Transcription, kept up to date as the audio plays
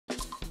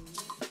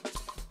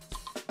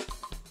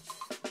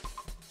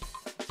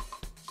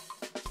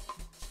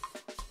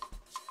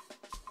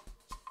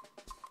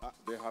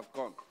have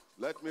come.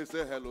 Let me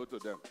say hello to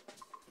them.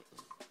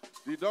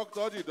 The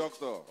doctor.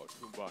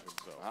 Otumba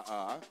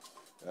himself.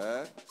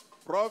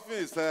 Prof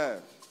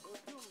himself.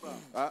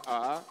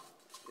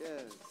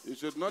 Yes. You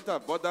should not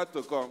have bothered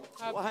to come.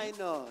 Why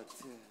not?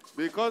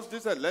 Because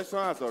this election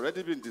has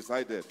already been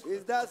decided.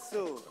 Is that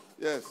so?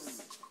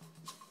 Yes.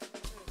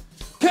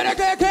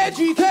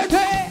 KGKK,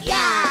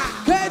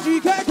 yeah.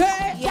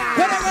 KGKK,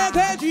 yeah.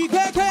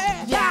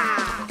 KGKK,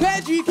 yeah.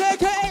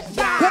 KGKK,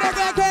 yeah.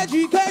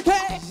 KGKK,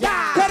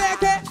 yeah.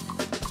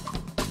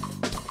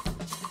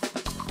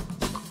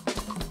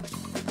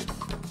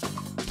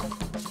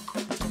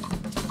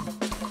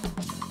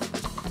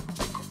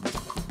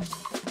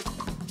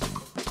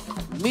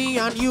 Me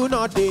and you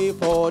not there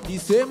for the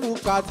same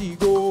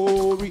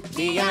category.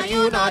 Me and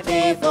you not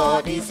there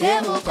for the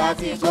same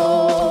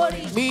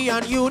category. Me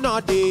and you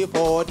not there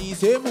for the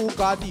same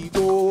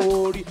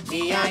category.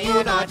 Me and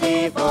you not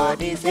there for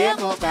the same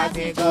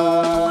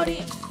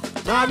category.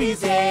 No be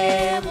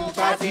same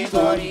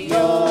category,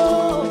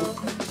 yo.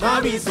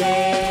 No be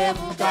same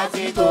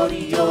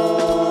category,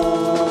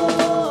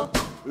 yo.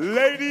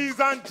 Ladies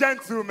and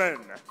gentlemen,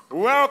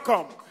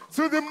 welcome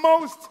to the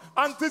most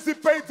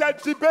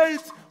anticipated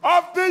debate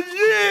of the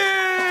year.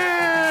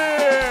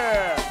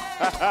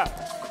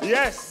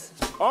 Yes,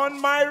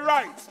 on my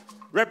right,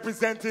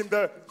 representing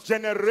the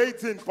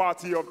generating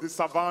party of the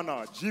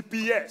Savannah,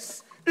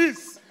 GPS,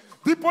 is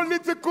the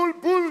political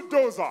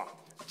bulldozer,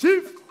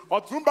 Chief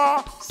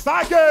Otumba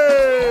Sage.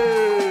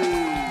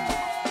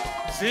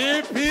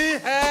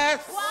 GPS.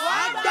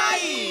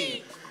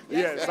 Wadai.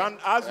 Yes, and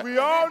as we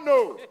all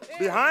know,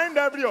 behind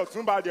every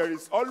Otumba there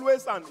is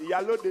always an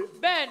Iyalode.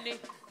 Benny.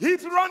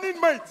 His running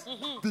mate,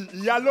 the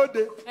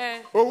Iyalode,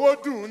 Owo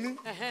Duni,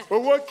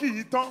 Owo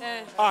Kiitan,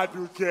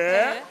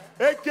 Aduke,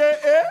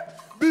 a.k.a.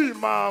 the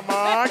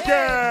Mama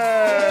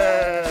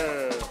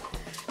Girl.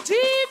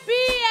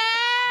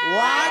 GPS.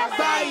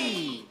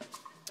 Wadai.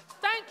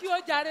 Thank you,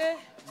 Ojare.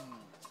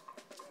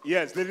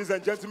 Yes, ladies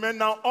and gentlemen,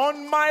 now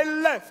on my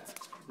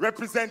left,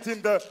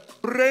 representing the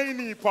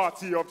brainy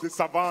party of the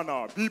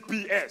Savannah,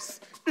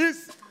 BPS,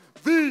 is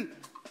the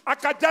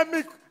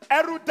academic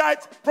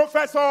erudite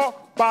Professor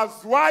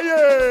Bazwaye.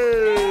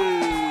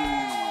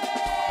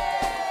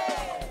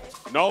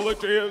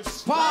 Knowledge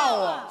is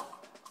Power.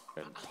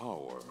 and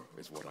power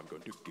is what I'm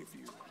going to give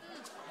you.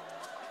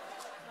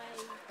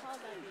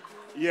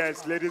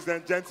 Yes, ladies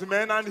and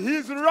gentlemen, and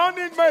his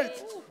running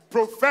mate,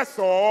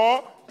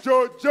 Professor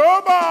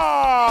Jojoba.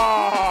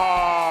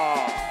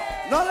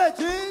 Knowledge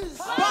is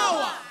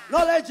Power.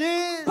 Knowledge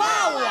is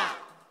Power.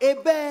 A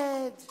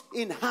bird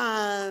in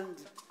hand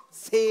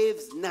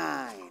saves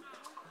 9.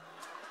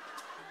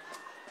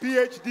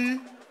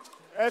 PhD,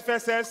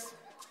 FSS,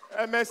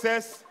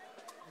 MSS,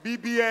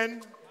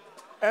 BBN,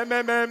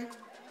 MMM,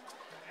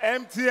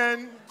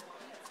 MTN,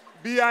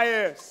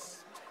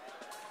 BIS.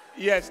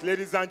 Yes,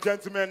 ladies and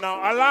gentlemen, now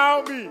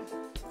allow me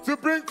to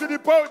bring to the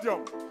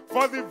podium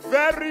for the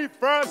very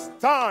first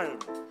time,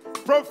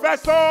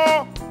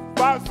 Professor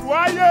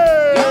Bazwaye.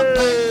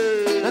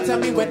 Now tell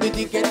me, where did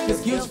you get your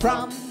skills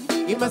from?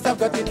 You must have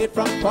gotten it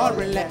from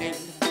foreign land.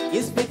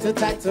 You speak too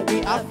tight to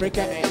be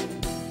African.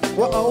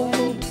 Whoa,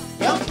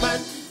 young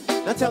man.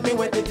 Now tell me,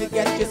 where did you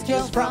get your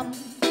skills from?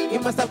 You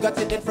must have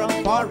gotten it from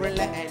foreign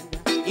land.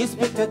 You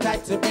speak too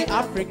tight to be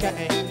African.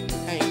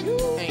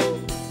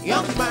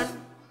 Young man.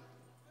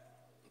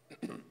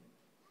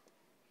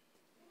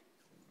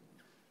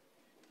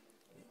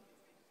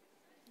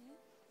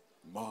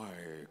 My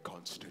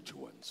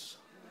constituents.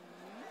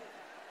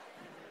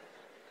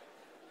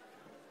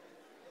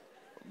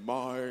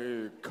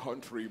 My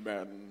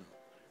countrymen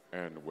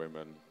and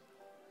women.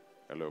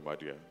 Hello, my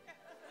dear.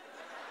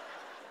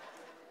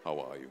 How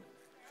are you?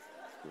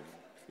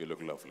 You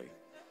look lovely.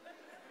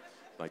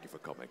 Thank you for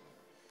coming.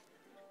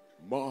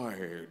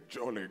 My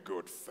jolly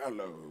good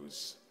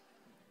fellows,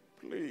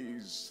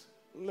 please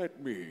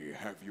let me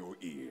have your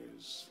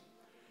ears.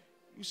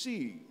 You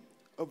see,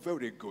 a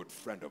very good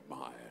friend of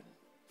mine,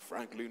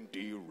 Franklin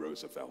D.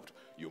 Roosevelt,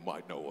 you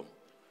might know him,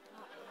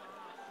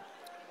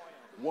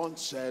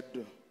 once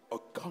said, a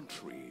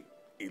country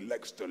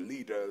elects the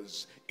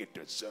leaders it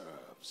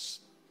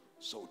deserves.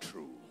 So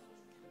true,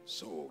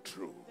 so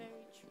true.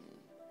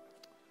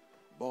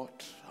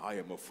 But I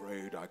am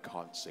afraid I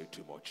can't say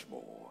too much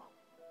more,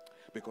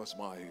 because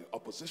my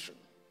opposition,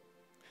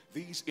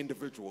 these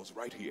individuals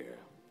right here,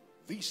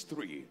 these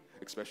three,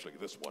 especially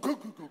this one,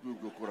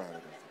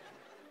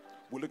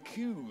 will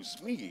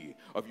accuse me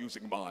of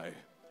using my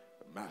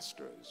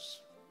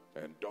master's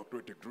and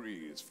doctorate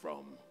degrees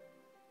from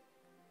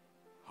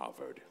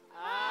Harvard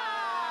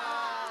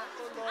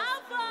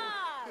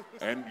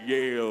and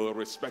Yale,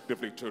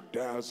 respectively, to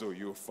dazzle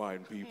you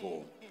fine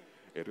people.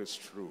 It is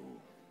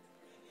true.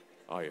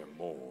 I am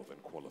more than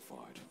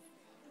qualified.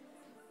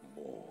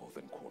 More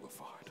than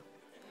qualified.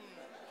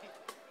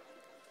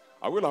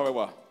 I will,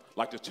 however,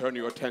 like to turn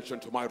your attention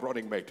to my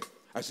running mate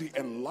as he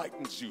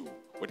enlightens you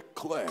with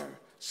clear,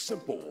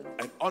 simple,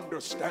 and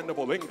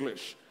understandable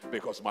English.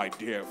 Because, my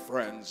dear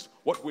friends,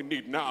 what we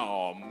need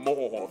now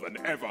more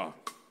than ever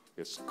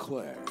is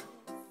clear,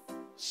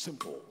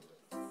 simple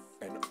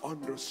and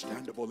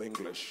understandable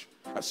English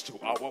as to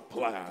our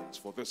plans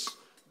for this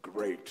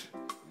great,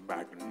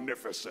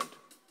 magnificent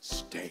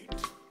state.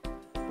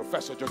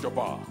 Professor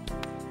Jojoba.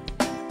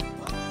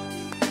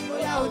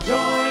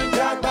 Join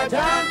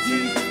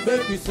Jagbajanti,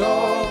 make we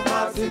solve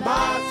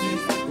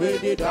mathematics. We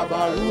did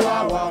Abaru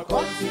our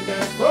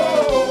continent.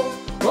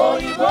 Oh,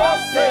 you go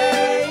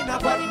say in a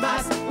body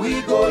mass,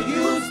 we go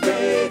use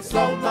make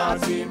some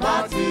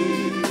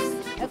mathematics.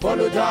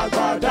 Follow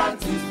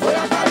Jagbajanti, we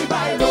are carry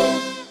by law.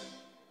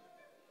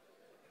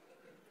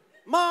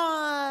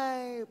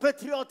 My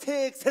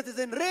patriotic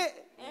citizenry,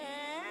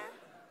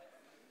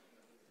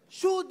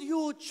 should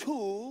you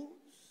choose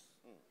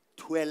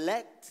to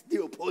elect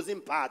the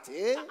opposing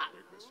party,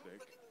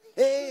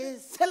 a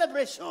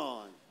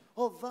celebration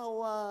of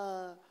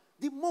our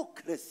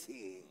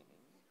democracy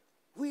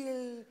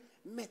will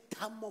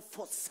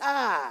metamorphose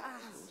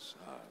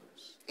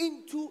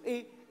into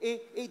a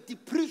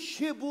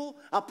depreciable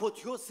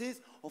apotheosis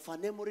of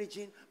an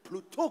emerging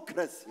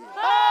plutocracy.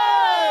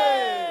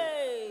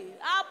 Hey!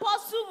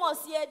 Apostle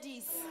must hear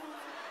this.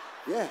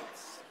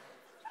 Yes.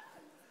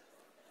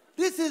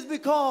 This is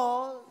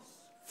because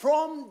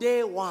from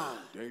day one,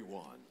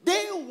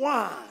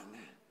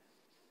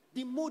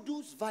 the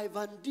modus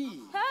vivendi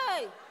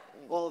Hey!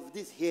 of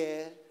this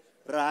here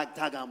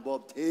ragtag and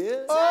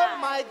bobtail, Oh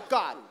my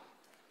God.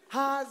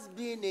 has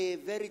been a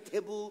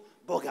veritable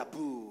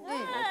bugaboo.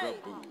 Hey!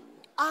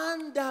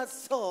 And as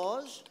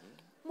such,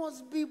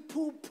 must be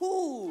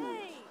poo-pooed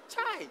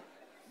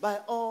by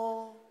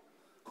all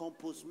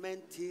compos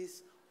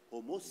mentis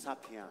homo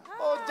sapiens.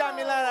 Oh,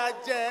 Jamila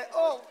Raje.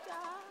 Oh.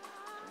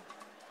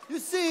 You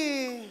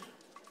see,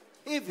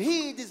 if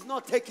heed is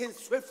not taken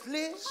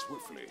swiftly,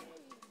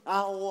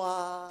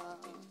 our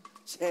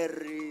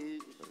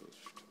cherished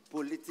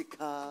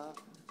political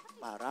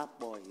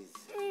paraboys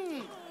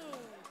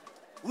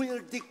will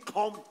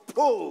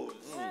decompose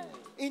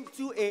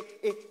into a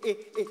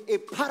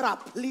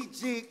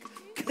paraplegic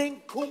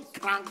crinkum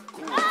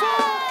crankum.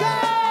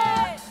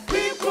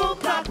 Crinkum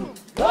crankum.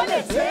 Don't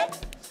they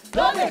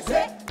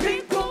say?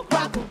 Crinkum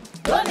crankum.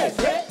 Don't they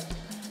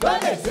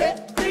say?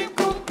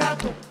 Crinkum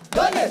crankum.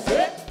 Don't they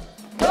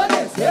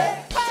say?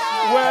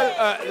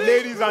 Well,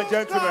 ladies and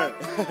gentlemen,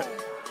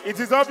 it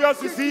is obvious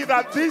to see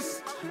that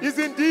this is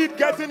indeed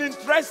getting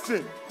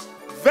interesting.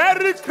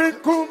 Very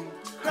crinkum,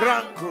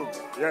 crankum.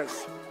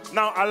 Yes.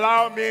 Now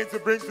allow me to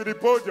bring to the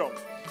podium,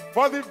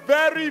 for the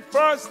very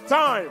first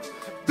time,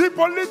 the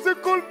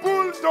political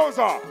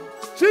bulldozer,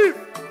 Chief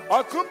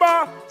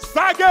Otumba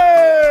Sage.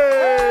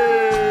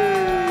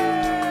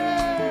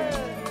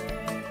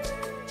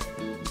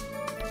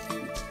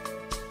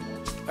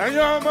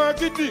 Ẹ̀yin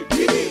gidi,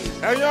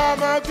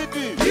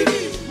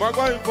 máa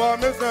gbọ́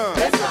information,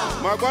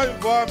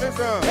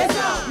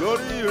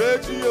 lórí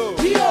rédíò,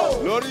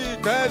 lórí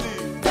tẹ́lì,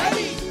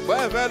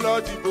 bẹ́ẹ̀ fẹ́ lọ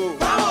dìbò,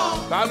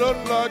 ta ló ń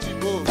lọ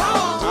dìbò,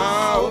 ó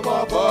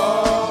bọ̀bọ̀.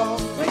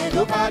 When you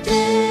look at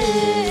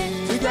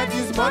it, to get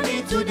this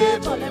money today,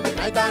 but let me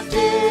night and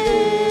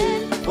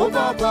day. Oh,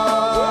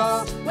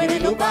 Baba, when you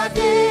look at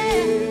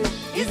it,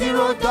 is the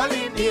road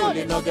darling, the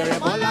only no get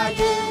more like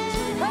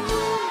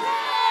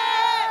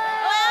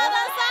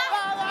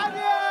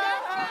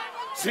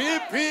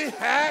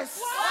TPS.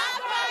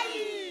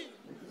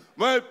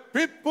 My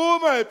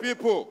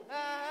people.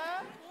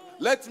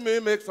 Let me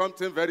make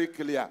something very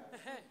clear.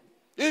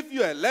 If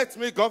you elect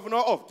me governor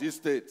of this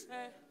state,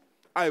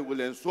 I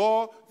will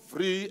ensure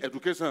free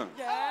education,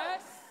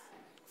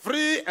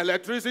 free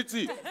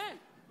electricity,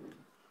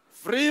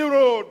 free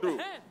road,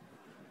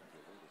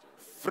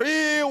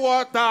 free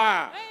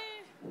water,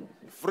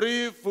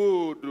 free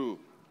food,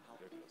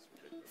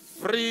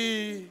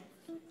 free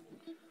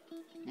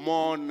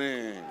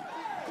money.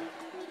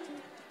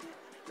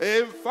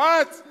 In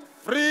fact,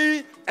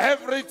 free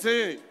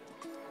everything.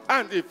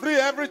 And the free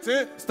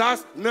everything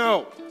starts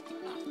now.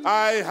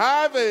 I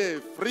have a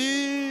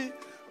free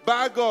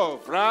bag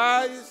of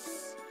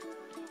rice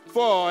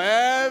for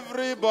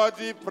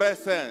everybody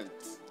present.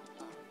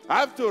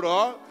 After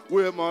all,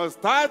 we must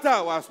start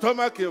our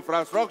stomach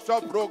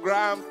infrastructure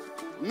program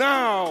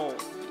now.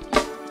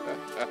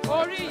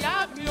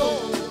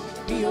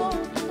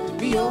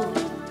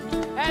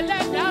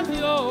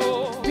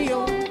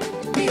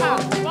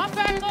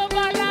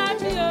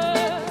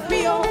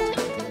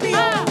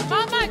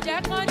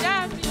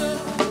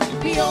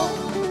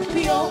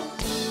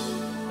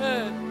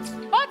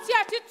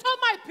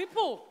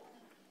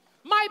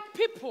 My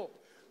people,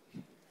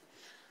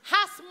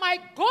 as my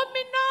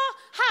governor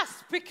has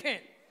spoken,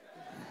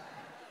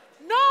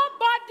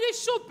 nobody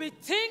should be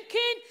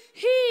thinking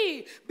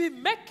he be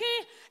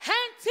making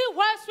empty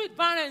words with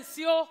balance.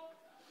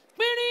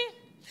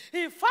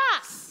 In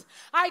fact,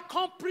 I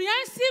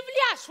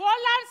comprehensively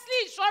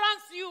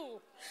assurance you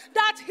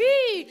that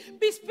he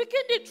be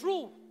speaking the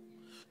truth.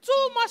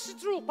 Too much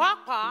truth,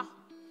 Papa.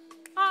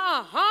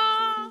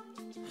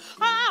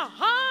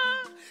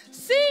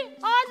 See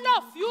all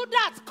of you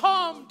that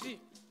come.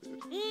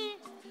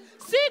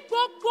 See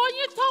gbogbo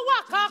yin to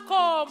waka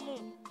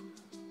come.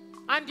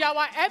 And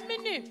our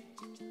enemy.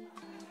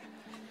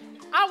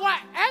 our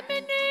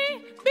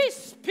enemy be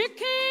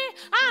speaking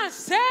and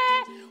say,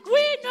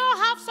 we don't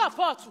have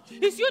support.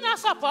 Is you not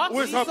support?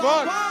 We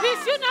support.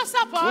 Is you not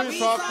support? We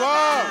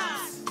support.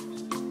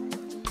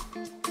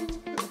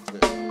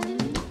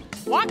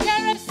 What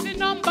is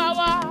number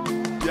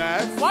one?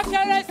 Yes. What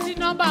is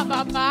number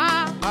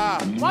Baba?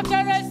 What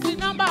is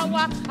number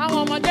one?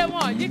 Àwọn ọmọdé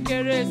wọ̀nyí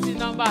kéré sí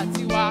number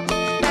tiwa.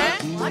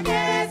 What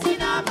is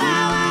number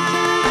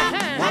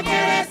one? What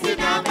is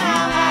number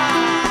one?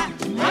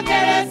 What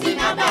is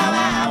number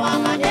one? Àwọn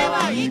ọmọdé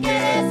wọ̀nyí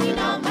kéré sí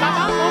number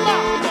one.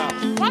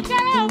 Wọ́n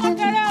kéré, wọ́n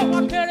kéré,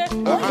 wọ́n kéré.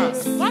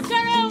 Wọ́n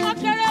kéré, wọ́n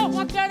kéré,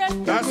 wọ́n kéré.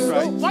 That's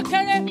right. Wọ́n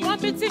kéré, wọ́n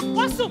bí tí,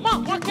 wọ́n sùn mọ́,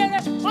 wọ́n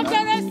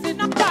kéré sí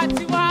number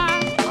tiwa.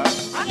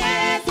 What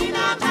is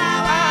number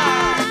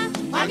one?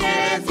 What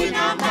is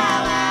number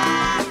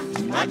one?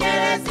 What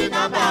is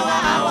number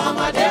one? Àwọn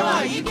ọmọdé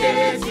wọ̀nyí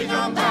kéré sí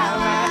number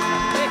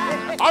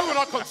one. I will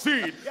not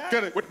concede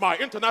with my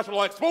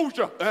international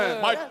exposure,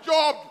 my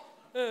job.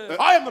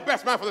 I am the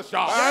best man for this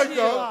job.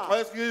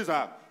 Excuse me.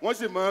 Wọ́n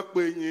sì máa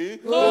pè yín.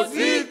 Kò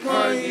sí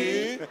kan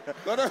yín.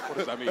 What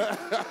does that mean?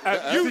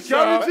 You,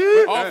 Security.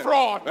 sir, are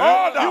fraud.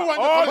 Order. You want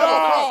to call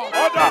fraud.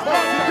 Order.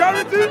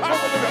 Security.